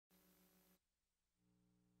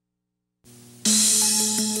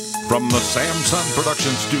From the Samson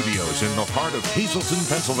Production Studios in the heart of Hazleton,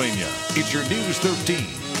 Pennsylvania, it's your News 13.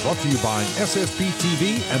 Brought to you by SSP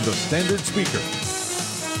TV and the Standard Speaker.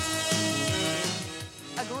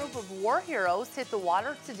 A group of war heroes hit the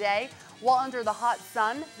water today. While under the hot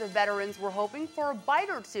sun, the veterans were hoping for a bite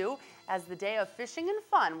or two as the day of fishing and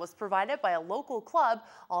fun was provided by a local club,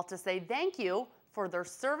 all to say thank you for their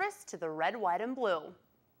service to the red, white, and blue.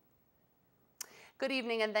 Good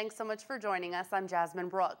evening and thanks so much for joining us. I'm Jasmine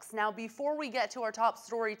Brooks. Now, before we get to our top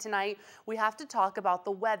story tonight, we have to talk about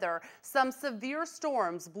the weather. Some severe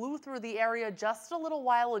storms blew through the area just a little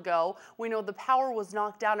while ago. We know the power was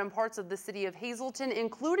knocked out in parts of the city of Hazleton,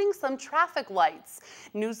 including some traffic lights.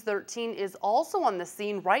 News 13 is also on the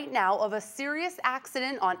scene right now of a serious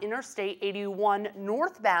accident on Interstate 81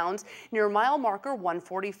 northbound near mile marker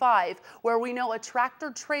 145, where we know a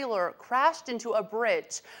tractor trailer crashed into a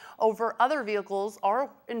bridge. Other vehicles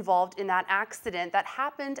are involved in that accident that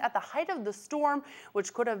happened at the height of the storm,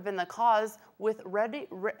 which could have been the cause with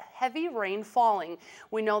heavy rain falling.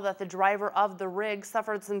 We know that the driver of the rig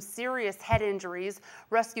suffered some serious head injuries.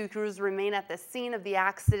 Rescue crews remain at the scene of the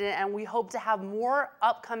accident, and we hope to have more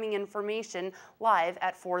upcoming information live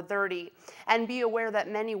at 4:30. And be aware that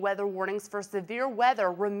many weather warnings for severe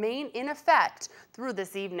weather remain in effect through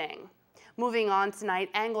this evening. Moving on tonight,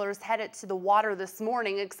 anglers headed to the water this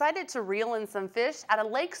morning, excited to reel in some fish at a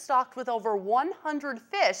lake stocked with over 100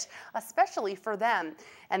 fish, especially for them.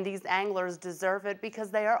 And these anglers deserve it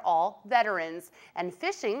because they are all veterans, and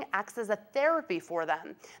fishing acts as a therapy for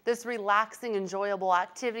them. This relaxing, enjoyable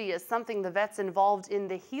activity is something the vets involved in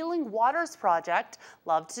the Healing Waters Project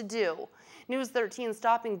love to do. News 13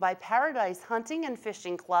 stopping by Paradise Hunting and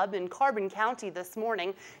Fishing Club in Carbon County this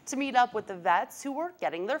morning to meet up with the vets who were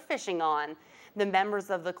getting their fishing on. The members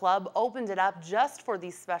of the club opened it up just for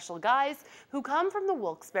these special guys who come from the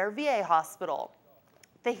Wilkes-Barre VA Hospital.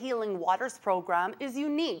 The Healing Waters program is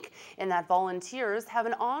unique in that volunteers have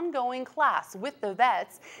an ongoing class with the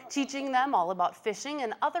vets, teaching them all about fishing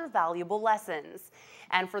and other valuable lessons.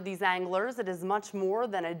 And for these anglers, it is much more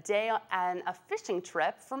than a day and a fishing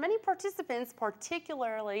trip. For many participants,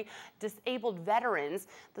 particularly disabled veterans,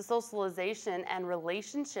 the socialization and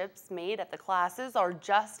relationships made at the classes are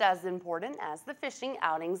just as important as the fishing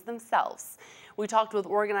outings themselves. We talked with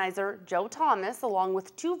organizer Joe Thomas along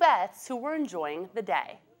with two vets who were enjoying the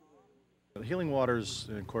day. Healing Waters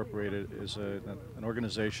Incorporated is an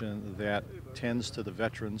organization that tends to the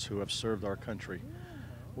veterans who have served our country.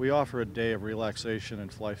 We offer a day of relaxation and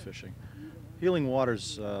fly fishing. Healing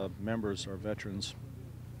Waters members are veterans,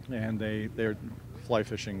 and they're fly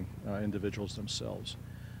fishing individuals themselves.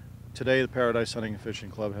 Today, the Paradise Hunting and Fishing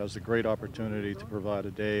Club has a great opportunity to provide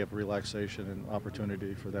a day of relaxation and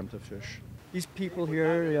opportunity for them to fish. These people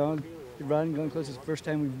here, the Rod and Gun Club is the first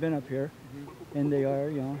time we've been up here, and they are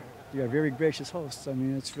very gracious hosts. I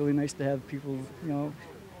mean, it's really nice to have people,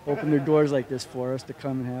 open their doors like this for us to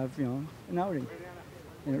come and have, an outing.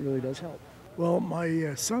 And it really does help. Well,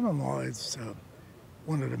 my son-in-law is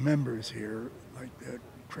one of the members here, like the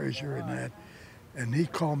treasurer and that, and he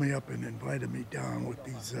called me up and invited me down with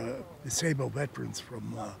these disabled veterans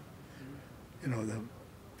from, the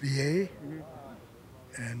VA,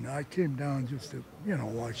 and I came down just to,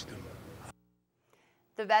 watch them.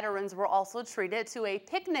 The veterans were also treated to a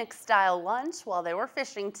picnic-style lunch while they were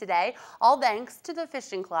fishing today, all thanks to the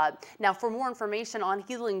Fishing Club. Now, for more information on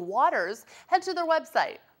Healing Waters, head to their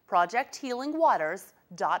website,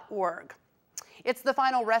 projecthealingwaters.org. It's the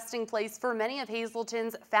final resting place for many of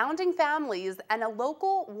Hazleton's founding families and a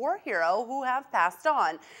local war hero who have passed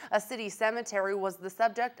on. A city cemetery was the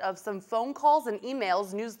subject of some phone calls and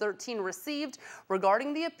emails News 13 received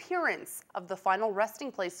regarding the appearance of the final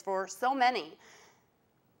resting place for so many.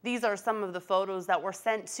 These are some of the photos that were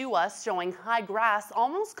sent to us showing high grass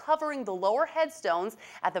almost covering the lower headstones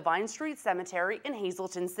at the Vine Street Cemetery in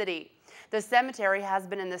Hazleton City. The cemetery has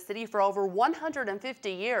been in the city for over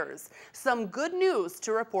 150 years. Some good news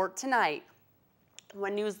to report tonight.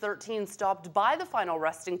 When News 13 stopped by the final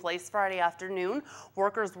resting place Friday afternoon,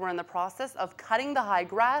 workers were in the process of cutting the high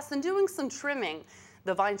grass and doing some trimming.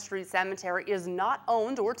 The Vine Street Cemetery is not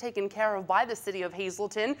owned or taken care of by the city of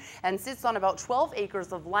Hazleton and sits on about 12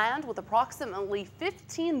 acres of land with approximately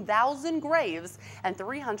 15,000 graves and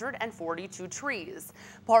 342 trees.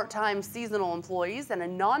 Part-time seasonal employees and a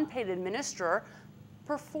non-paid administrator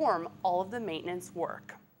perform all of the maintenance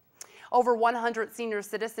work. Over 100 senior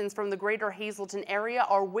citizens from the greater Hazleton area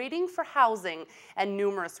are waiting for housing, and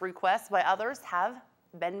numerous requests by others have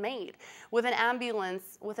been made. With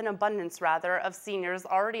an abundance of seniors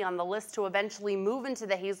already on the list to eventually move into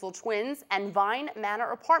the Hazel Twins and Vine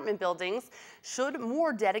Manor apartment buildings, should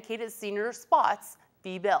more dedicated senior spots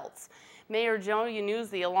be built? Mayor Joe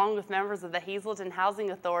Yanuzzi, along with members of the Hazleton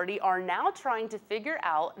Housing Authority, are now trying to figure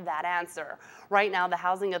out that answer. Right now, the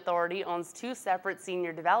Housing Authority owns 2 separate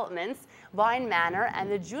senior developments, Vine Manor and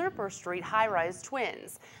the Juniper Street high-rise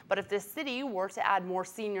twins. But if the city were to add more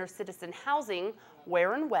senior citizen housing,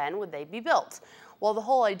 where and when would they be built? While the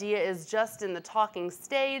whole idea is just in the talking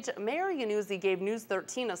stage, Mayor Yanuzzi gave News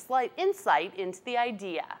 13 a slight insight into the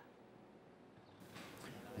idea.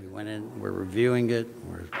 We went in, we're reviewing it,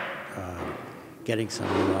 we're getting some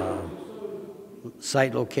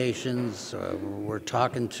site locations, we're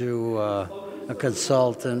talking to a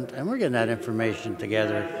consultant, and we're getting that information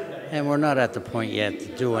together, and we're not at the point yet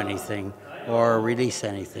to do anything or release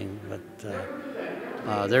anything, but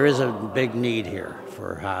there is a big need here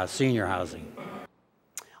for senior housing.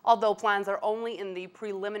 Although plans are only in the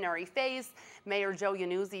preliminary phase, Mayor Joe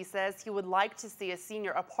Yanuzzi says he would like to see a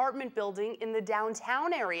senior apartment building in the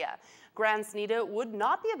downtown area. Grants needed would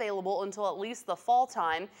not be available until at least the fall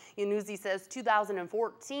time. Yanuzzi says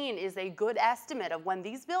 2014 is a good estimate of when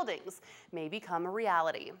these buildings may become a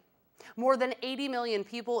reality. More than 80 million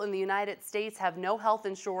people in the United States have no health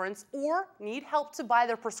insurance or need help to buy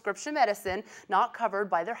their prescription medicine not covered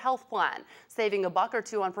by their health plan. Saving $1 or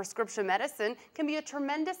 $2 on prescription medicine can be a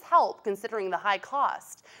tremendous help considering the high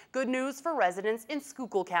cost. Good news for residents in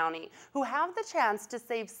Schuylkill County who have the chance to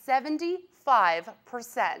save 75%.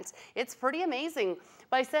 It's pretty amazing.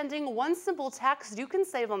 By sending one simple text, you can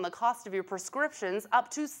save on the cost of your prescriptions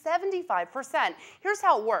up to 75%. Here's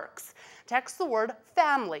how it works. Text the word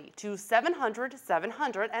family to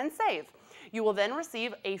 700-700 and save. You will then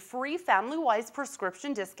receive a free FamilyWise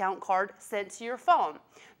prescription discount card sent to your phone.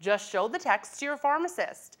 Just show the text to your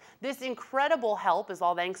pharmacist. This incredible help is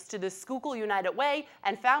all thanks to the Schuylkill United Way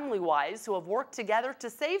and FamilyWise, who have worked together to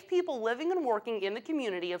save people living and working in the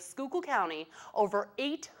community of Schuylkill County over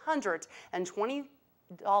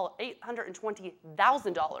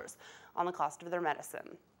 $820,000 on the cost of their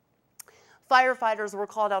medicine. Firefighters were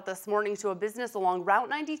called out this morning to a business along Route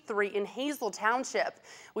 93 in Hazel Township.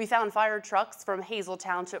 We found fire trucks from Hazel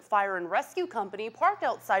Township Fire and Rescue Company parked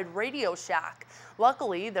outside Radio Shack.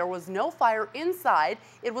 Luckily, there was no fire inside.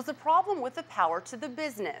 It was a problem with the power to the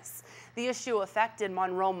business. The issue affected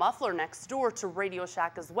Monroe Muffler next door to Radio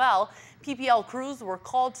Shack as well. PPL crews were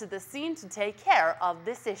called to the scene to take care of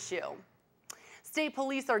this issue. State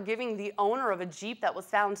police are giving the owner of a Jeep that was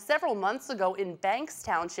found several months ago in Banks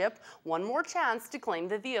Township one more chance to claim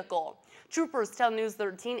the vehicle. Troopers tell News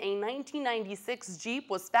 13 a 1996 Jeep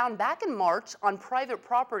was found back in March on private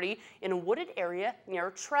property in a wooded area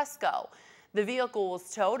near Tresco. The vehicle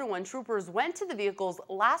was towed, and when troopers went to the vehicle's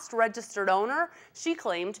last registered owner, she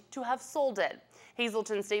claimed to have sold it.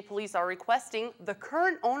 Hazleton State Police are requesting the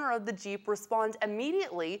current owner of the Jeep respond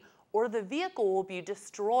immediately or the vehicle will be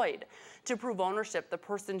destroyed. To prove ownership, the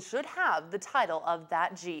person should have the title of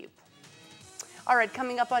that Jeep. All right,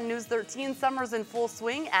 coming up on News 13, summer's in full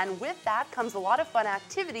swing, and with that comes a lot of fun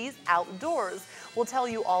activities outdoors. We'll tell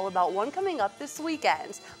you all about one coming up this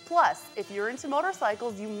weekend. Plus, if you're into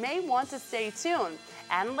motorcycles, you may want to stay tuned.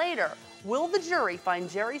 And later, will the jury find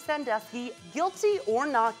Jerry Sandusky guilty or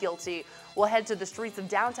not guilty? We'll head to the streets of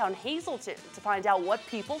downtown Hazleton to find out what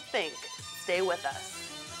people think. Stay with us.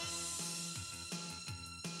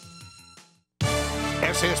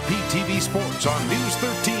 SSP TV Sports on News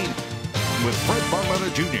 13 with Fred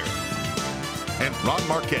Barletta Jr. and Ron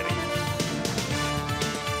Marchetti.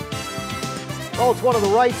 Well, it's one of the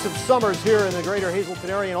rites of summers here in the greater Hazleton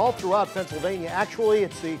area and all throughout Pennsylvania. Actually,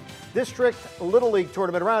 it's the District Little League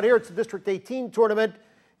Tournament. Around here, it's the District 18 Tournament,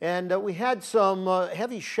 and we had some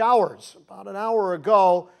heavy showers about an hour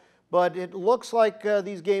ago, but it looks like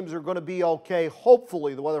these games are going to be okay.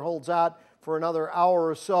 Hopefully, the weather holds out for another hour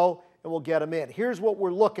or so, and we'll get them in. Here's what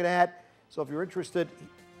we're looking at. So if you're interested,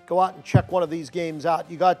 go out and check one of these games out.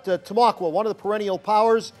 You got Tamaqua, one of the perennial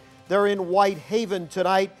powers. They're in Whitehaven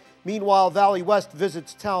tonight. Meanwhile, Valley West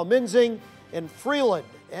visits Talminzing, and Freeland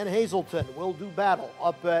and Hazleton will do battle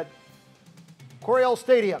up at Coryell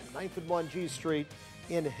Stadium, 9th and 1 G Street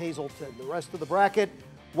in Hazleton. The rest of the bracket,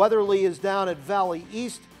 Weatherly is down at Valley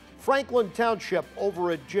East, Franklin Township over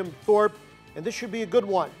at Jim Thorpe, and this should be a good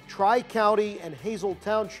one. Tri-County and Hazel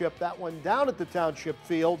Township, that one down at the Township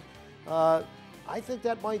Field. I think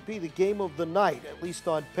that might be the game of the night, at least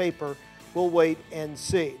on paper. We'll wait and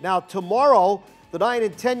see. Now tomorrow, the 9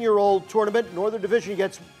 and 10-year-old tournament, Northern Division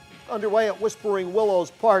gets underway at Whispering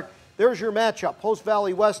Willows Park. There's your matchup. Host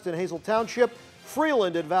Valley West and Hazel Township,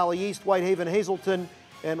 Freeland and Valley East, Whitehaven, Hazleton,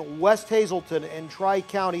 and West Hazleton and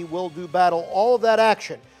Tri-County will do battle. All of that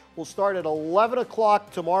action will start at 11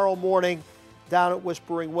 o'clock tomorrow morning down at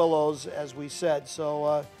Whispering Willows, as we said.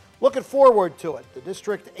 So looking forward to it, the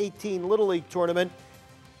District 18 Little League Tournament.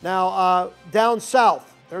 Now, down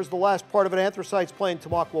south, there's the last part of it. Anthracites playing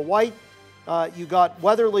Tamaqua White. You got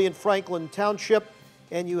Weatherly and Franklin Township,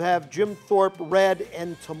 and you have Jim Thorpe Red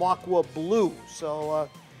and Tamaqua Blue. So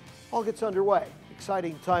all gets underway.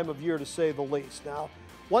 Exciting time of year to say the least. Now,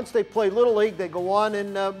 once they play Little League, they go on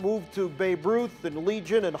and move to Babe Ruth and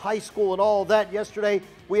Legion and high school and all of that. Yesterday,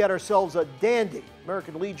 we had ourselves a dandy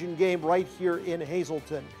American Legion game right here in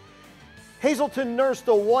Hazleton. Hazleton nursed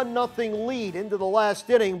a 1-0 lead into the last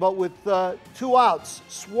inning, but with 2 outs,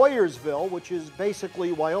 Swoyersville, which is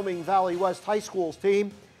basically Wyoming Valley West High School's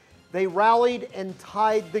team, they rallied and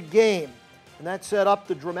tied the game. And that set up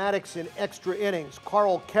the dramatics in extra innings.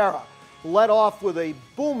 Carl Cara led off with a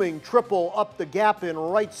booming triple up the gap in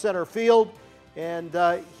right center field, and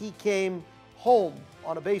he came home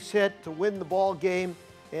on a base hit to win the ball game,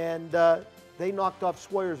 and they knocked off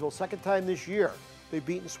Swoyersville. Second time this year. They've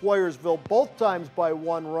beaten Swoyersville both times by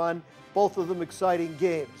 1 run, both of them exciting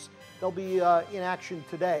games. They'll be in action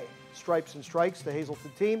today. Stripes and Strikes, the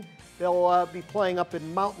Hazleton team. They'll be playing up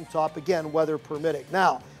in Mountaintop, again, weather permitting.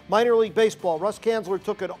 Now, minor league baseball. Russ Kanzler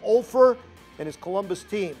took an offer, and his Columbus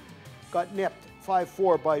team got nipped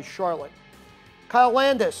 5-4 by Charlotte. Kyle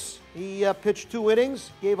Landis, he pitched 2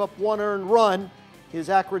 innings, gave up 1 earned run. His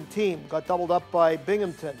Akron team got doubled up by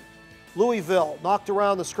Binghamton. Louisville knocked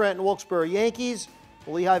around the Scranton Wilkes-Barre Yankees.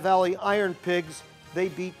 The Lehigh Valley Iron Pigs, they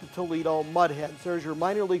beat the Toledo Mudhens. There's your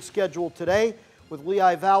minor league schedule today, with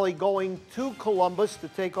Lehigh Valley going to Columbus to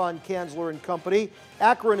take on Kanzler and company.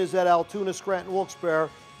 Akron is at Altoona. Scranton Wilkes-Barre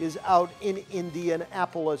is out in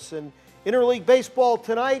Indianapolis. And interleague baseball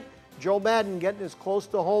tonight, Joe Madden getting as close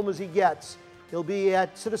to home as he gets. He'll be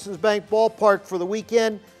at Citizens Bank Ballpark for the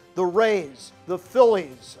weekend. The Rays, the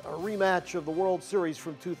Phillies, a rematch of the World Series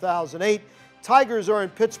from 2008. Tigers are in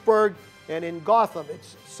Pittsburgh, and in Gotham,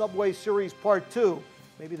 it's Subway Series Part 2.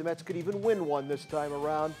 Maybe the Mets could even win one this time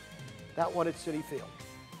around. That one at Citi Field.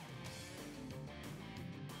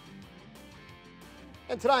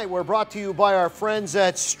 And tonight we're brought to you by our friends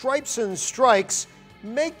at Stripes and Strikes.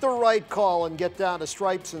 Make the right call and get down to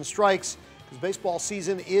Stripes and Strikes, because baseball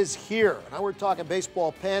season is here. Now we're talking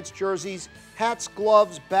baseball pants, jerseys, hats,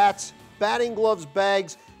 gloves, bats, batting gloves,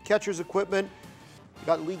 bags, catcher's equipment. You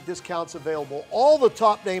got league discounts available. All the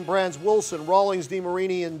top name brands, Wilson, Rawlings,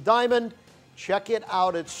 DeMarini, and Diamond. Check it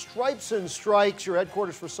out at Stripes and Strikes, your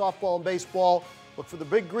headquarters for softball and baseball. Look for the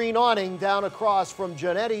big green awning down across from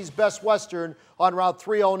Gianetti's Best Western on Route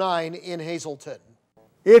 309 in Hazleton.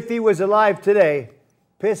 If he was alive today,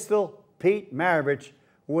 Pistol Pete Maravich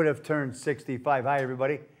would have turned 65. Hi,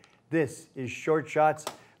 everybody. This is Short Shots.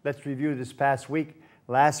 Let's review this past week.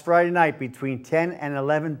 Last Friday night between 10 and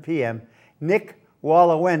 11 p.m., Nick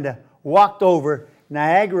Wallawenda walked over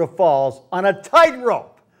Niagara Falls on a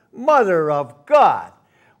tightrope. Mother of God.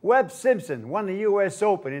 Webb Simpson won the U.S.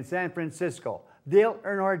 Open in San Francisco. Dale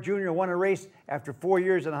Earnhardt Jr. won a race after 4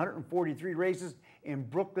 years and 143 races in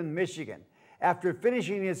Brooklyn, Michigan. After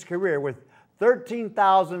finishing his career with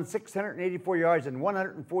 13,684 yards and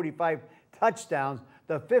 145 touchdowns,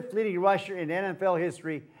 the 5th leading rusher in NFL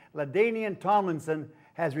history, LaDainian Tomlinson,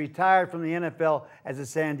 has retired from the NFL as a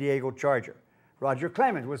San Diego Charger. Roger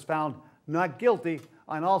Clemens was found not guilty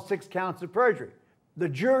on all 6 counts of perjury. The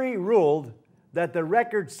jury ruled that the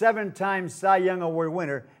record 7-time Cy Young Award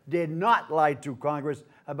winner did not lie to Congress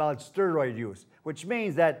about steroid use, which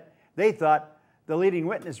means that they thought the leading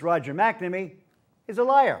witness, Roger McNamee, is a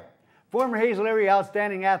liar. Former Hazel Area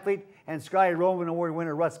Outstanding Athlete and Sky Roman Award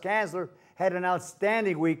winner Russ Kanzler had an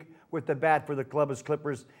outstanding week with the bat for the Columbus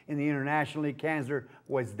Clippers in the International League. Kanzler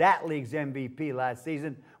was that league's MVP last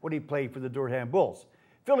season when he played for the Durham Bulls.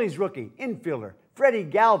 Phillies rookie infielder Freddie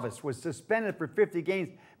Galvis was suspended for 50 games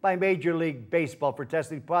by Major League Baseball for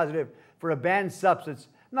testing positive for a banned substance.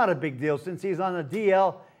 Not a big deal since he's on the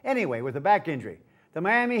DL anyway with a back injury. The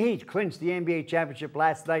Miami Heat clinched the NBA championship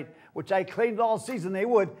last night, which I claimed all season they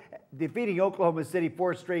would, defeating Oklahoma City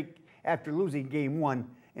 4 straight after losing Game 1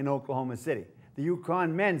 in Oklahoma City. The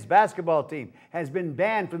UConn men's basketball team has been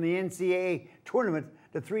banned from the NCAA tournament.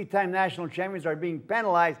 The 3-time national champions are being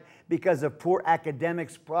penalized because of poor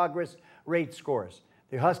academics progress rate scores.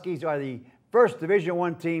 The Huskies are the first Division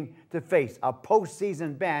I team to face a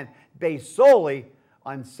postseason ban based solely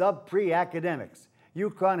on sub-pre academics.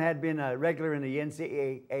 UConn had been a regular in the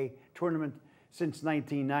NCAA tournament since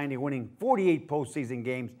 1990, winning 48 postseason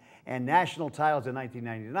games and national titles in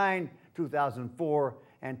 1999, 2004,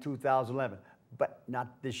 and 2011, but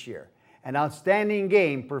not this year. An outstanding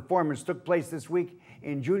game performance took place this week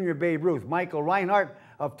in Junior Babe Ruth. Michael Reinhardt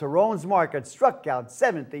of Tyrone's Market struck out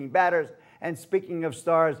 17 batters And speaking of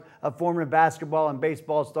stars, a former basketball and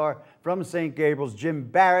baseball star from St. Gabriel's, Jim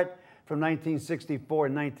Barrett, from 1964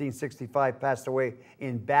 and 1965, passed away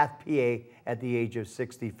in Bath, PA at the age of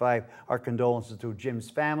 65. Our condolences to Jim's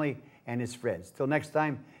family and his friends. Till next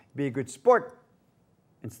time, be a good sport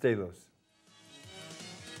and stay loose.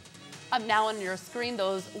 Up now on your screen,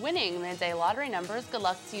 those winning midday lottery numbers. Good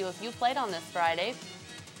luck to you if you played on this Friday.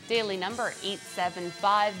 Daily number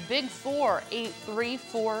 875, Big 4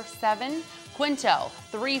 8347, Quinto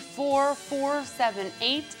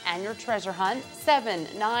 34478, and your treasure hunt 7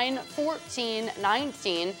 9 14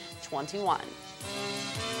 19 21.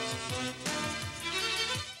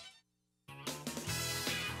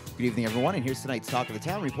 Good evening, everyone, and here's tonight's Talk of the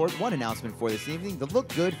Town report. One announcement for this evening: the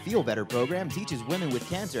Look Good, Feel Better program teaches women with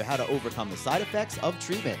cancer how to overcome the side effects of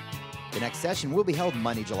treatment. The next session will be held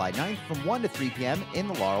Monday, July 9th from 1 to 3 p.m. in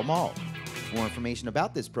the Laurel Mall. For more information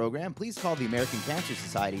about this program, please call the American Cancer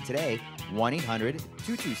Society today,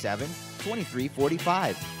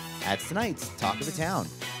 1-800-227-2345. That's tonight's Talk of the Town.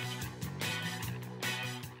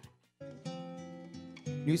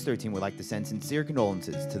 News 13 would like to send sincere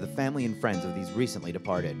condolences to the family and friends of these recently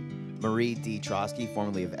departed. Marie D. Trosky,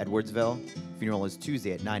 formerly of Edwardsville. Funeral is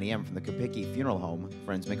Tuesday at 9 a.m. from the Kopicki Funeral Home.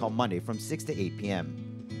 Friends may call Monday from 6 to 8 p.m.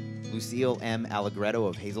 Lucille M. Allegretto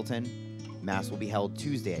of Hazleton. Mass will be held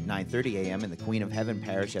Tuesday at 9:30 a.m. in the Queen of Heaven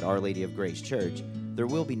Parish at Our Lady of Grace Church. There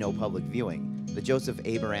will be no public viewing. The Joseph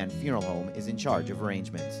Aberan Funeral Home is in charge of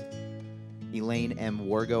arrangements. Elaine M.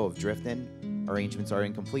 Wargo of Drifton. Arrangements are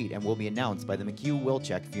incomplete and will be announced by the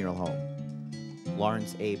McHugh-Wilczek Funeral Home.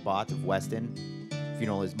 Lawrence A. Bott of Weston.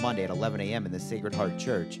 Funeral is Monday at 11 a.m. in the Sacred Heart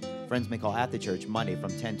Church. Friends may call at the church Monday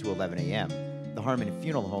from 10 to 11 a.m. The Harmon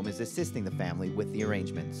Funeral Home is assisting the family with the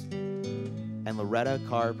arrangements. And Loretta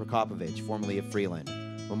Carr Prokopovich, formerly of Freeland.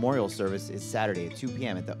 Memorial service is Saturday at 2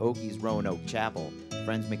 p.m. at the Okies Roanoke Chapel.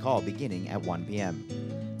 Friends may call beginning at 1 p.m.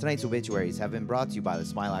 Tonight's obituaries have been brought to you by the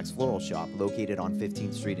Smilax Floral Shop, located on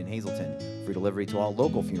 15th Street in Hazleton. For delivery to all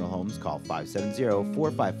local funeral homes, call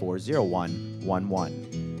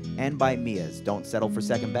 570-454-0111. And by Mia's. Don't settle for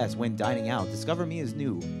second best when dining out. Discover Mia's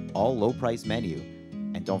new, all low-price menu.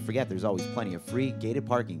 And don't forget, there's always plenty of free gated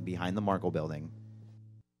parking behind the Markle Building.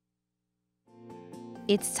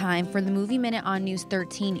 It's time for the Movie Minute on News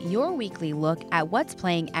 13, your weekly look at what's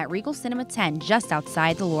playing at Regal Cinema 10 just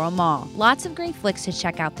outside the Laurel Mall. Lots of great flicks to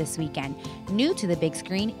check out this weekend. New to the big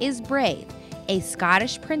screen is Brave. A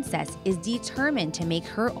Scottish princess is determined to make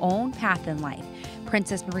her own path in life.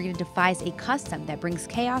 Princess Marita defies a custom that brings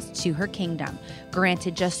chaos to her kingdom.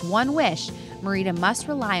 Granted just one wish, Marita must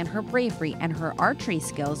rely on her bravery and her archery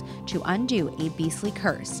skills to undo a beastly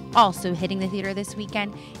curse. Also hitting the theater this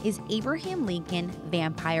weekend is Abraham Lincoln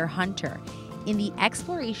Vampire Hunter. In the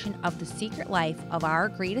exploration of the secret life of our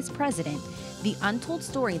greatest president, the untold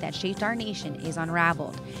story that shaped our nation is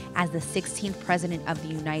unraveled, as the 16th President of the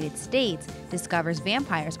United States discovers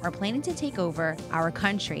vampires are planning to take over our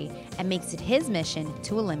country and makes it his mission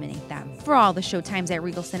to eliminate them. For all the showtimes at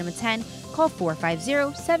Regal Cinema 10, call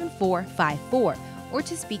 450-7454. Or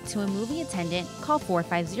to speak to a movie attendant, call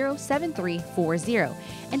 450-7340.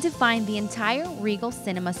 And to find the entire Regal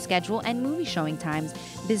Cinema schedule and movie showing times,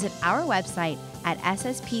 visit our website at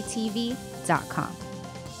ssptv.com.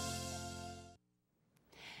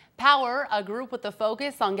 Power, a group with a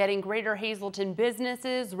focus on getting Greater Hazleton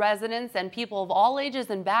businesses, residents, and people of all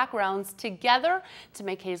ages and backgrounds together to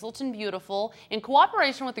make Hazleton beautiful. In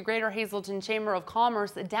cooperation with the Greater Hazleton Chamber of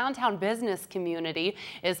Commerce, the downtown business community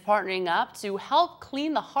is partnering up to help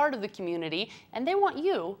clean the heart of the community, and they want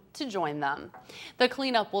you to join them. The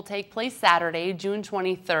cleanup will take place Saturday, June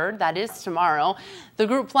 23rd, that is tomorrow. The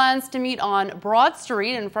group plans to meet on Broad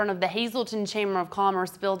Street in front of the Hazleton Chamber of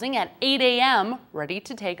Commerce building at 8 a.m., ready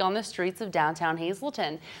to take on the streets of downtown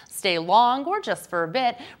Hazleton. Stay long or just for a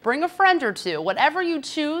bit, bring a friend or two. Whatever you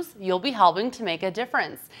choose, you'll be helping to make a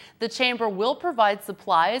difference. The chamber will provide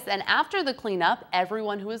supplies, and after the cleanup,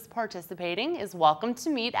 everyone who is participating is welcome to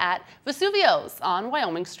meet at Vesuvio's on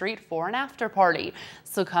Wyoming Street for an after party.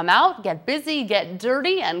 So come out, get busy, get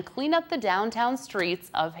dirty, and clean up the downtown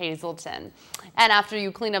streets of Hazleton. And after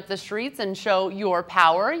you clean up the streets and show your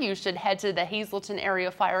power, you should head to the Hazleton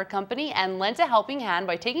Area Fire Company and lend a helping hand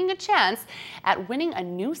by taking a chance at winning a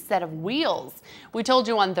new set of wheels. We told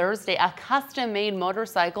you on Thursday a custom-made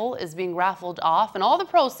motorcycle is being raffled off, and all the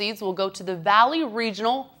proceeds will go to the Valley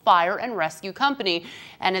Regional Fire and Rescue Company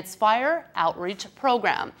and its fire outreach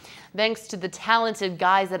program. Thanks to the talented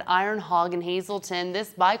guys at Iron Hog in Hazleton, this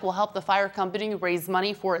bike will help the fire company raise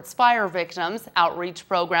money for its fire victims outreach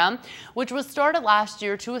program, which was started last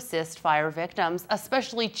year to assist fire victims,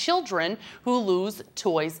 especially children who lose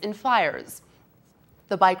toys in fires.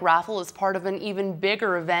 The bike raffle is part of an even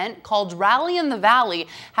bigger event called Rally in the Valley,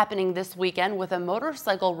 happening this weekend with a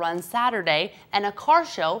motorcycle run Saturday and a car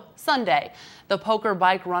show Sunday. The poker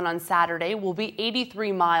bike run on Saturday will be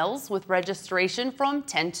 83 miles with registration from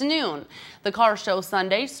 10 to noon. The car show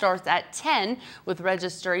Sunday starts at 10 with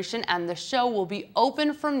registration, and the show will be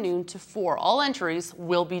open from noon to 4. All entries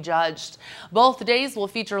will be judged. Both days will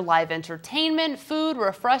feature live entertainment, food,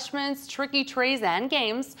 refreshments, tricky trays, and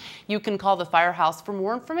games. You can call the firehouse for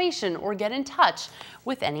more information or get in touch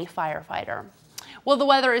with any firefighter. Well, the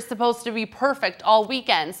weather is supposed to be perfect all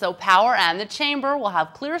weekend, so Power and the Chamber will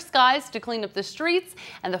have clear skies to clean up the streets,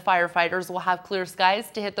 and the firefighters will have clear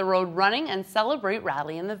skies to hit the road running and celebrate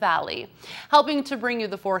Rally in the Valley. Helping to bring you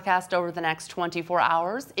the forecast over the next 24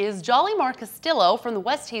 hours is Jolly Mar Castillo from the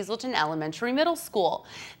West Hazelton Elementary Middle School.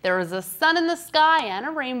 There is a sun in the sky and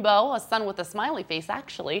a rainbow, a sun with a smiley face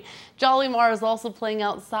actually. Jolly Mar is also playing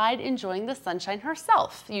outside, enjoying the sunshine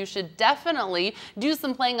herself. You should definitely do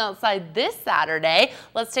some playing outside this Saturday.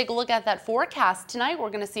 Let's take a look at that forecast. Tonight we're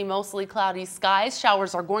going to see mostly cloudy skies.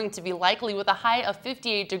 Showers are going to be likely with a high of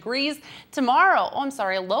 58 degrees. Tomorrow,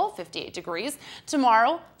 a low of 58 degrees.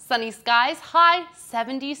 Tomorrow, sunny skies, high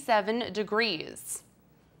 77 degrees.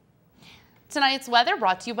 Tonight's weather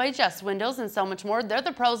brought to you by Just Windows and so much more. They're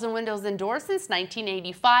the pros in windows and doors since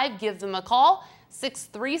 1985. Give them a call,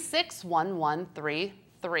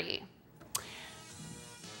 636-1133.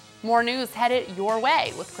 More news headed your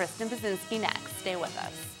way with Kristen Bazinski next. Stay with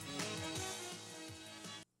us.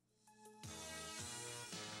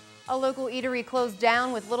 A local eatery closed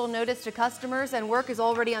down with little notice to customers, and work is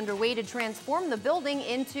already underway to transform the building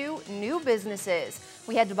into new businesses.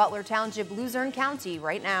 We head to Butler Township, Luzerne County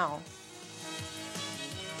right now.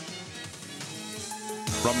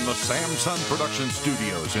 From the Samson Production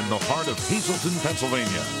Studios in the heart of Hazelton,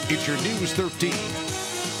 Pennsylvania, it's your News 13.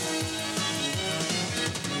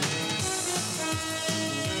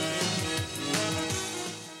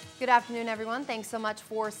 Good afternoon, everyone. Thanks so much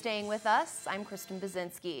for staying with us. I'm Kristen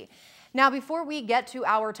Bazinski. Now, before we get to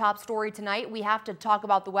our top story tonight, we have to talk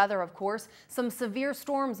about the weather, of course. Some severe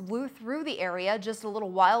storms blew through the area just a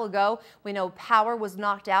little while ago. We know power was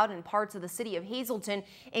knocked out in parts of the city of Hazelton,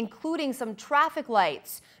 including some traffic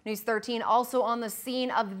lights. News 13 also on the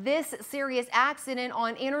scene of this serious accident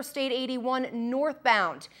on Interstate 81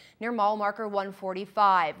 northbound near mile marker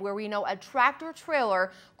 145, where we know a tractor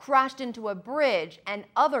trailer crashed into a bridge and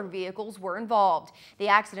other vehicles were involved. The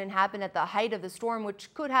accident happened at the height of the storm,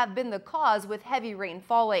 which could have been the cause with heavy rain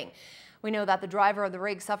falling. We know that the driver of the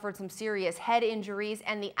rig suffered some serious head injuries,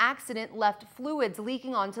 and the accident left fluids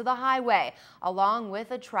leaking onto the highway, along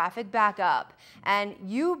with a traffic backup. And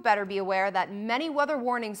you better be aware that many weather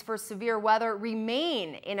warnings for severe weather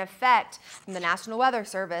remain in effect from the National Weather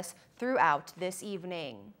Service throughout this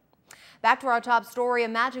evening. Back to our top story.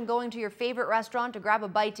 Imagine going to your favorite restaurant to grab a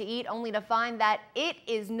bite to eat, only to find that it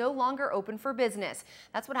is no longer open for business.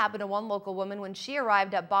 That's what happened to one local woman when she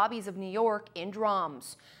arrived at Bobby's of New York in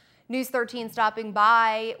Drums. News 13 stopping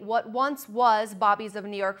by what once was Bobby's of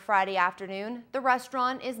New York Friday afternoon. The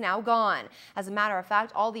restaurant is now gone. As a matter of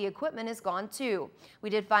fact, all the equipment is gone too. We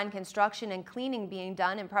did find construction and cleaning being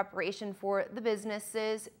done in preparation for the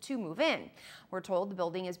businesses to move in. We're told the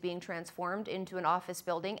building is being transformed into an office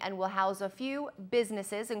building and will house a few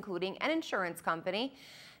businesses, including an insurance company.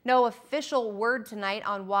 No official word tonight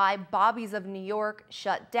on why Bobby's of New York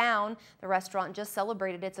shut down. The restaurant just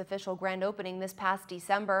celebrated its official grand opening this past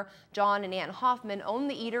December. John and Ann Hoffman own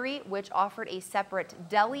the eatery, which offered a separate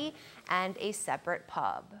deli and a separate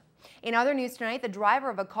pub. In other news tonight, the driver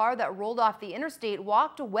of a car that rolled off the interstate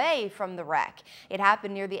walked away from the wreck. It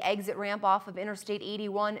happened near the exit ramp off of Interstate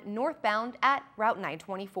 81 northbound at Route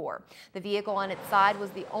 924. The vehicle on its side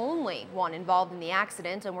was the only one involved in the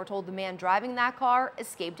accident, and we're told the man driving that car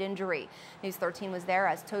escaped injury. News 13 was there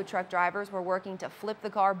as tow truck drivers were working to flip the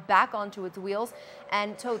car back onto its wheels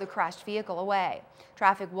and tow the crashed vehicle away.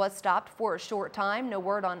 Traffic was stopped for a short time. No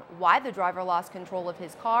word on why the driver lost control of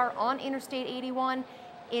his car on Interstate 81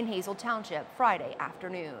 in Hazel Township Friday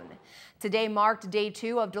afternoon. Today marked day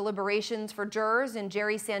 2 of deliberations for jurors in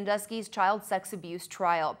Jerry Sandusky's child sex abuse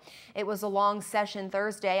trial. It was a long session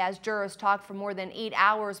Thursday as jurors talked for more than 8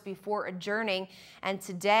 hours before adjourning. And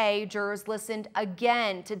today, jurors listened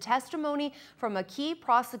again to testimony from a key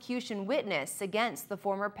prosecution witness against the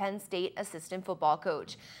former Penn State assistant football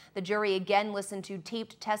coach. The jury again listened to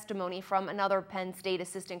taped testimony from another Penn State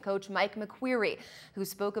assistant coach, Mike McQueary, who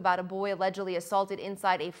spoke about a boy allegedly assaulted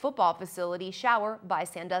inside a football facility shower by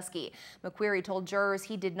Sandusky. McQueary told jurors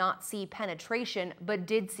he did not see penetration, but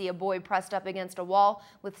did see a boy pressed up against a wall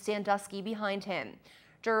with Sandusky behind him.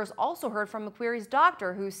 Jurors also heard from McQueary's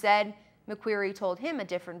doctor, who said McQueary told him a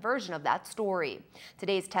different version of that story.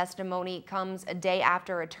 Today's testimony comes a day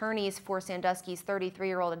after attorneys for Sandusky's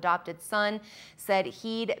 33-year-old adopted son said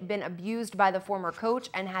he'd been abused by the former coach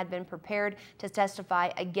and had been prepared to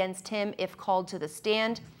testify against him if called to the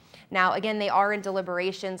stand. Now, again, they are in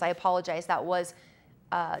deliberations. I apologize. That was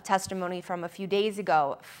testimony from a few days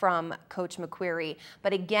ago from Coach McQueary.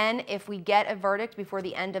 But again, if we get a verdict before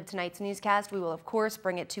the end of tonight's newscast, we will, of course,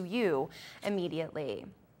 bring it to you immediately.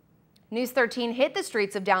 News 13 hit the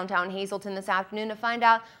streets of downtown Hazleton this afternoon to find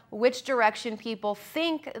out which direction people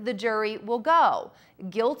think the jury will go,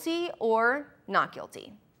 guilty or not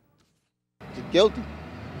guilty. Guilty.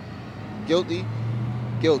 Guilty.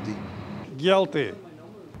 Guilty. Guilty.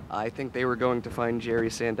 I think they were going to find Jerry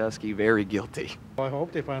Sandusky very guilty. I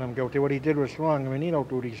hope they find him guilty. What he did was wrong. I mean, he don't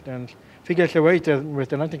do these things. If he gets away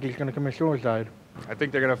with it, I think he's going to commit suicide. I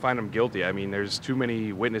think they're going to find him guilty. I mean, there's too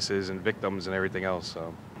many witnesses and victims and everything else,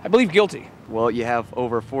 so. I believe guilty. Well, you have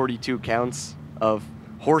over 42 counts of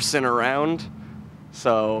horsing around,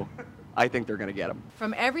 so I think they're going to get him.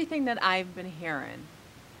 From everything that I've been hearing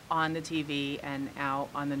on the TV and out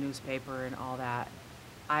on the newspaper and all that,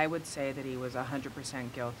 I would say that he was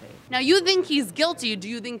 100% guilty. Now, you think he's guilty. Do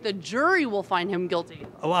you think the jury will find him guilty?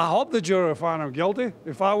 Well, I hope the jury will find him guilty.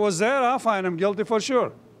 If I was there, I'll find him guilty for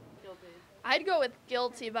sure. I'd go with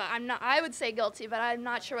guilty, but I would say guilty, but I'm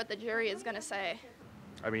not sure what the jury is going to say.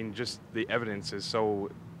 I mean, just the evidence is so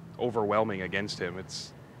overwhelming against him.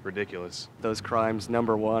 It's ridiculous. Those crimes,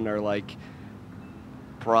 number one, are like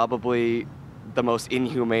probably the most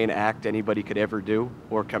inhumane act anybody could ever do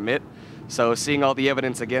or commit. So seeing all the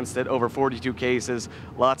evidence against it, over 42 cases,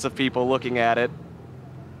 lots of people looking at it,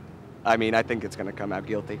 I mean, I think it's going to come out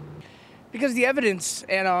guilty. Because the evidence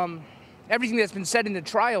and everything that's been said in the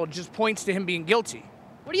trial just points to him being guilty.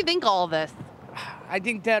 What do you think of all of this? I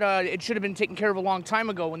think that it should have been taken care of a long time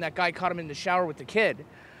ago when that guy caught him in the shower with the kid.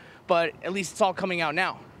 But at least it's all coming out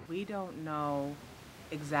now. We don't know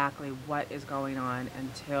exactly what is going on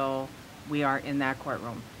until we are in that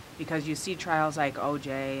courtroom. Because you see trials like OJ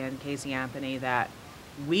and Casey Anthony that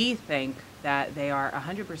we think that they are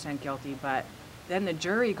 100% guilty, but then the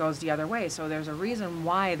jury goes the other way. So there's a reason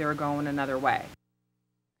why they're going another way.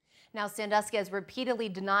 Now, Sandusky has repeatedly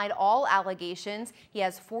denied all allegations. He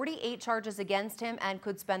has 48 charges against him and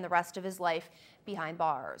could spend the rest of his life behind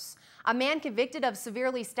bars. A man convicted of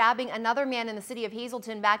severely stabbing another man in the city of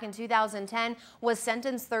Hazleton back in 2010 was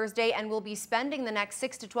sentenced Thursday and will be spending the next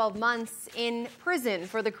 6 to 12 months in prison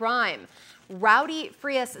for the crime. Rowdy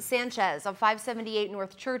Frias Sanchez of 578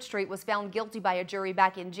 North Church Street was found guilty by a jury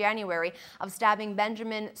back in January of stabbing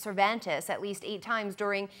Benjamin Cervantes at least 8 times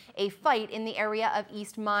during a fight in the area of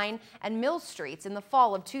East Mine and Mill Streets in the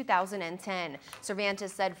fall of 2010.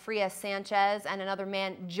 Cervantes said Frias Sanchez and another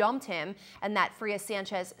man jumped him and that Frias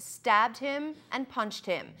Sanchez stabbed him and punched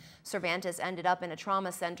him. Cervantes ended up in a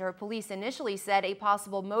trauma center. Police initially said a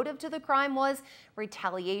possible motive to the crime was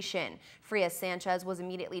retaliation. Frias Sanchez was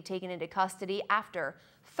immediately taken into custody after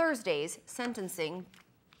Thursday's sentencing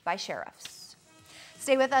by sheriffs.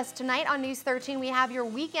 Stay with us tonight on News 13. We have your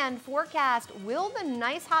weekend forecast. Will the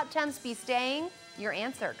nice hot temps be staying? Your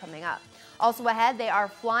answer coming up. Also ahead, they are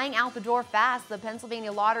flying out the door fast. The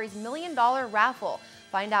Pennsylvania Lottery's $1 million raffle.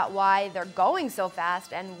 Find out why they're going so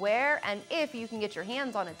fast and where and if you can get your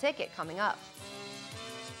hands on a ticket coming up.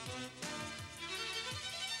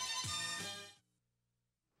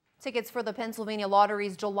 Tickets for the Pennsylvania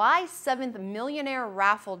Lottery's July 7th Millionaire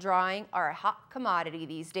Raffle drawing are a hot commodity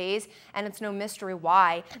these days, and it's no mystery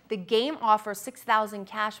why. The game offers 6,000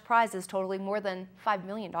 cash prizes totaling more than $5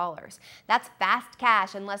 million. That's fast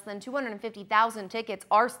cash, and less than 250,000 tickets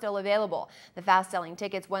are still available. The fast-selling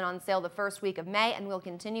tickets went on sale the first week of May and will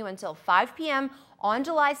continue until 5 p.m. on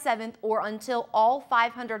July 7th or until all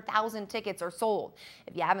 500,000 tickets are sold.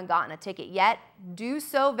 If you haven't gotten a ticket yet, do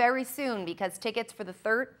so very soon because tickets for the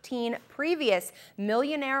 13 previous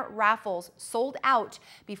millionaire raffles sold out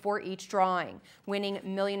before each drawing. Winning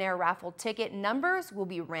millionaire raffle ticket numbers will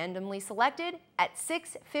be randomly selected at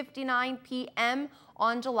 6:59 p.m.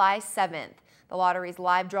 on July 7th. The lottery's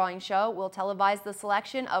live drawing show will televise the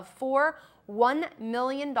selection of 4 $1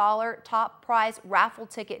 million top prize raffle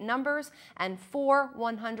ticket numbers and 4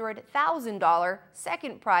 $100,000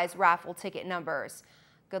 second prize raffle ticket numbers.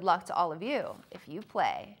 Good luck to all of you if you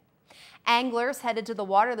play. Anglers headed to the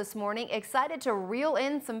water this morning excited to reel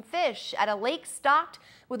in some fish at a lake stocked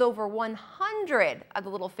with over 100 of the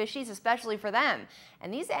little fishies, especially for them.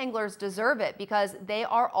 And these anglers deserve it because they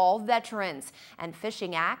are all veterans, and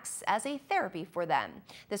fishing acts as a therapy for them.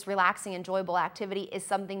 This relaxing, enjoyable activity is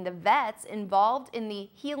something the vets involved in the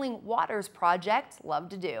Healing Waters project love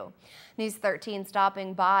to do. News 13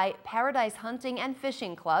 stopping by Paradise Hunting and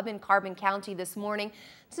Fishing Club in Carbon County this morning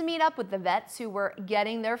to meet up with the vets who were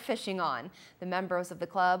getting their fishing on. The members of the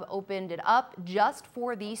club opened it up just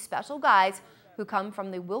for these special guys who come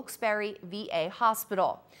from the Wilkes-Barre VA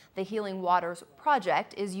Hospital. The Healing Waters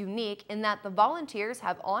project is unique in that the volunteers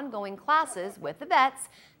have ongoing classes with the vets,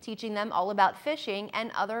 teaching them all about fishing and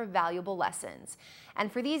other valuable lessons. And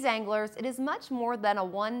for these anglers, it is much more than a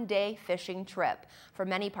one-day fishing trip. For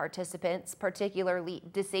many participants, particularly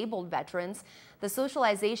disabled veterans, the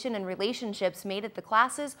socialization and relationships made at the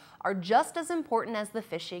classes are just as important as the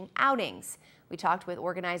fishing outings. We talked with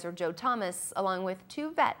organizer Joe Thomas along with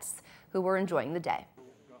two vets who were enjoying the day.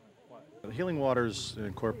 Healing Waters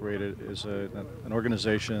Incorporated is an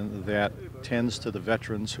organization that tends to the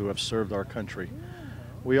veterans who have served our country.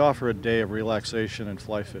 We offer a day of relaxation and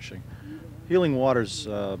fly fishing. Healing Waters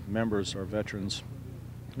members are veterans,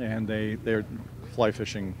 and they're fly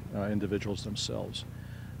fishing individuals themselves.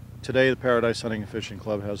 Today, the Paradise Hunting and Fishing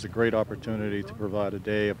Club has a great opportunity to provide a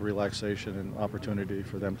day of relaxation and opportunity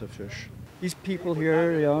for them to fish. These people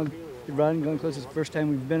here, Rod and Gun Club is the first time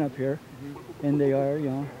we've been up here, and they are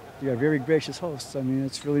very gracious hosts. I mean,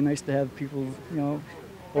 it's really nice to have people,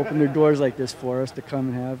 open their doors like this for us to come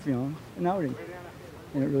and have, an outing,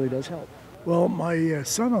 and it really does help. Well, my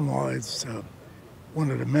son-in-law is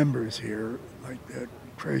one of the members here, like the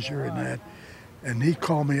treasurer and that, and he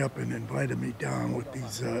called me up and invited me down with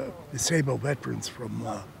these disabled veterans from,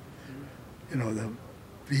 the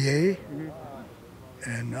VA,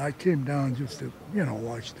 and I came down just to,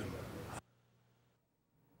 watch them.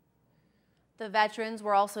 The veterans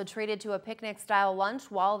were also treated to a picnic-style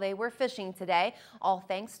lunch while they were fishing today, all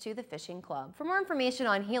thanks to the Fishing Club. For more information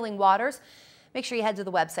on Healing Waters, make sure you head to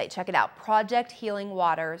the website. Check it out,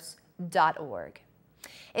 projecthealingwaters.org.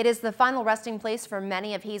 It is the final resting place for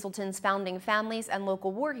many of Hazleton's founding families and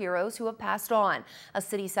local war heroes who have passed on. A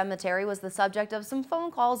city cemetery was the subject of some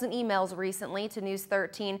phone calls and emails recently to News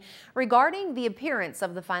 13 regarding the appearance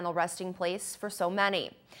of the final resting place for so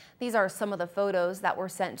many. These are some of the photos that were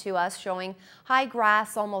sent to us showing high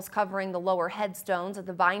grass almost covering the lower headstones at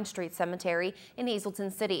the Vine Street Cemetery in Hazleton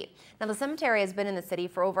City. Now, the cemetery has been in the city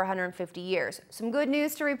for over 150 years. Some good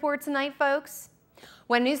news to report tonight, folks.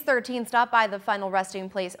 When News 13 stopped by the final resting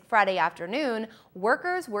place Friday afternoon,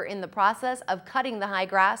 workers were in the process of cutting the high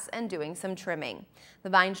grass and doing some trimming. The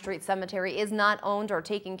Vine Street Cemetery is not owned or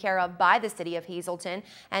taken care of by the city of Hazleton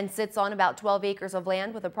and sits on about 12 acres of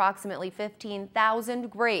land with approximately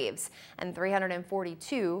 15,000 graves and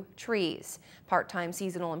 342 trees. Part-time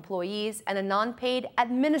seasonal employees and a non-paid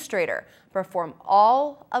administrator perform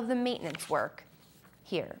all of the maintenance work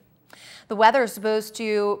here. The weather is supposed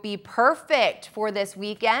to be perfect for this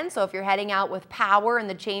weekend, so if you're heading out with power in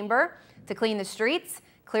the chamber to clean the streets,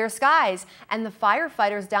 clear skies. And the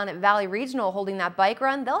firefighters down at Valley Regional holding that bike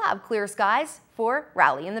run, they'll have clear skies for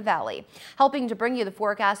Rally in the Valley. Helping to bring you the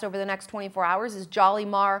forecast over the next 24 hours is Jolly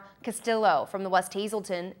Mar Castillo from the West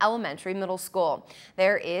Hazleton Elementary Middle School.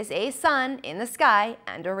 There is a sun in the sky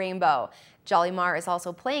and a rainbow. Jolly Mar is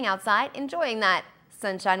also playing outside, enjoying that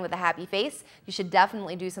sunshine with a happy face. You should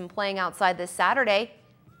definitely do some playing outside this Saturday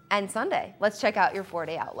and Sunday. Let's check out your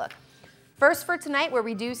 4-day outlook. First for tonight, where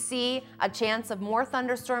we do see a chance of more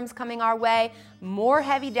thunderstorms coming our way, more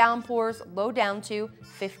heavy downpours, low down to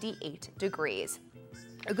 58 degrees.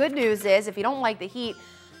 The good news is, if you don't like the heat,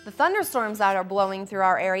 the thunderstorms that are blowing through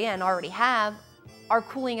our area and already have are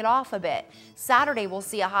cooling it off a bit. Saturday, we'll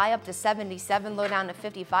see a high up to 77, low down to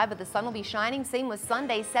 55, but the sun will be shining. Same with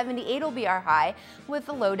Sunday, 78 will be our high with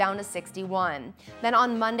the low down to 61. Then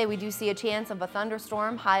on Monday, we do see a chance of a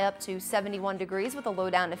thunderstorm, high up to 71 degrees with a low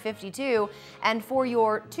down to 52. And for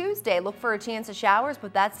your Tuesday, look for a chance of showers,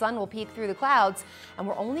 but that sun will peek through the clouds, and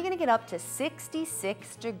we're only gonna get up to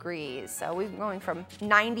 66 degrees. So we're going from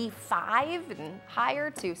 95 and higher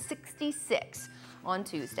to 66 on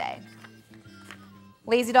Tuesday.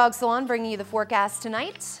 Lazy Dog Salon bringing you the forecast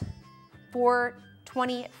tonight.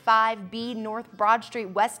 425B North Broad Street,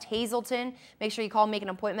 West Hazleton. Make sure you call and make an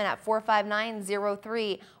appointment at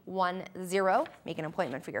 459-0310. Make an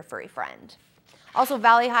appointment for your furry friend. Also,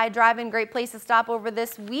 Valley High Drive-In, great place to stop over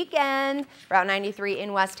this weekend. Route 93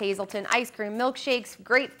 in West Hazleton. Ice cream, milkshakes,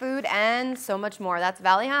 great food, and so much more. That's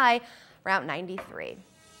Valley High, Route 93.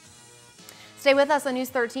 Stay with us on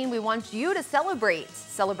News 13. We want you to celebrate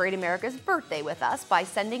America's birthday with us by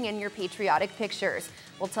sending in your patriotic pictures.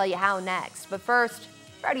 We'll tell you how next. But first,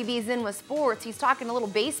 Freddie B's in with sports. He's talking a little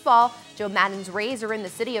baseball. Joe Madden's Rays are in the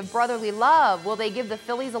city of brotherly love. Will they give the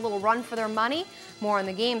Phillies a little run for their money? More on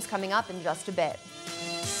the games coming up in just a bit.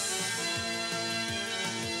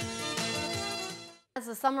 As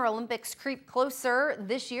the Summer Olympics creep closer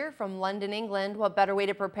this year from London, England, what better way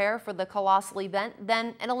to prepare for the colossal event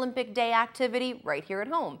than an Olympic Day activity right here at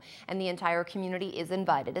home? And the entire community is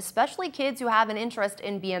invited, especially kids who have an interest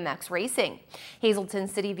in BMX racing. Hazleton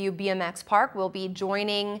City View BMX Park will be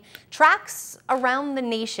joining tracks around the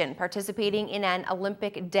nation participating in an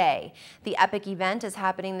Olympic Day. The epic event is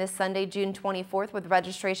happening this Sunday, June 24th, with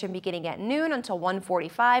registration beginning at noon until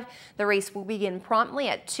 1:45. The race will begin promptly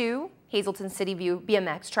at 2. Hazleton City View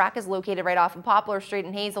BMX track is located right off of Poplar Street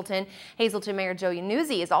in Hazleton. Hazleton Mayor Joe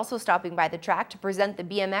Nuzzi is also stopping by the track to present the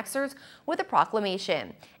BMXers with a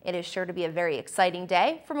proclamation. It is sure to be a very exciting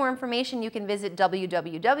day. For more information, you can visit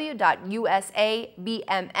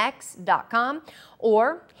www.usabmx.com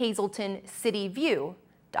or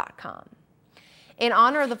hazletoncityview.com. In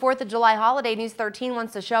honor of the 4th of July holiday, News 13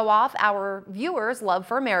 wants to show off our viewers' love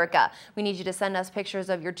for America. We need you to send us pictures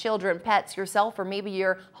of your children, pets, yourself, or maybe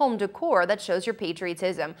your home decor that shows your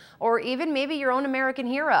patriotism, or even maybe your own American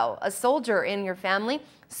hero, a soldier in your family,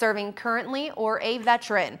 serving currently, or a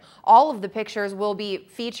veteran. All of the pictures will be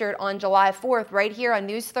featured on July 4th right here on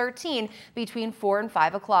News 13 between 4 and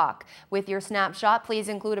 5 o'clock. With your snapshot, please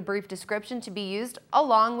include a brief description to be used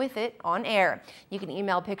along with it on air. You can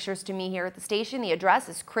email pictures to me here at the station. The address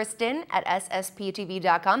is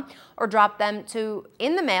kristen@ssptv.com, or drop them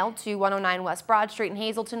in the mail to 109 West Broad Street in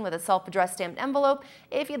Hazleton with a self-addressed stamped envelope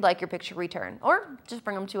if you'd like your picture returned, or just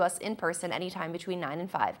bring them to us in person anytime between 9 and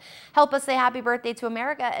 5. Help us say happy birthday to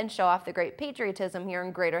America and show off the great patriotism here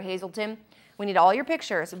in Greater Hazleton. We need all your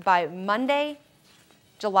pictures by Monday,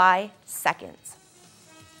 July 2nd.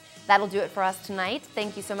 That'll do it for us tonight.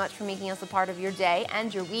 Thank you so much for making us a part of your day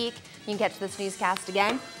and your week. You can catch this newscast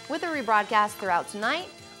again with a rebroadcast throughout tonight,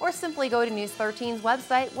 or simply go to News 13's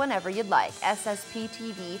website whenever you'd like,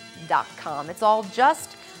 ssptv.com. It's all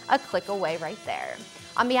just a click away right there.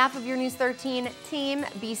 On behalf of your News 13 team,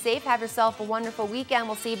 be safe, have yourself a wonderful weekend.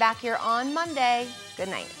 We'll see you back here on Monday. Good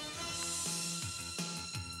night.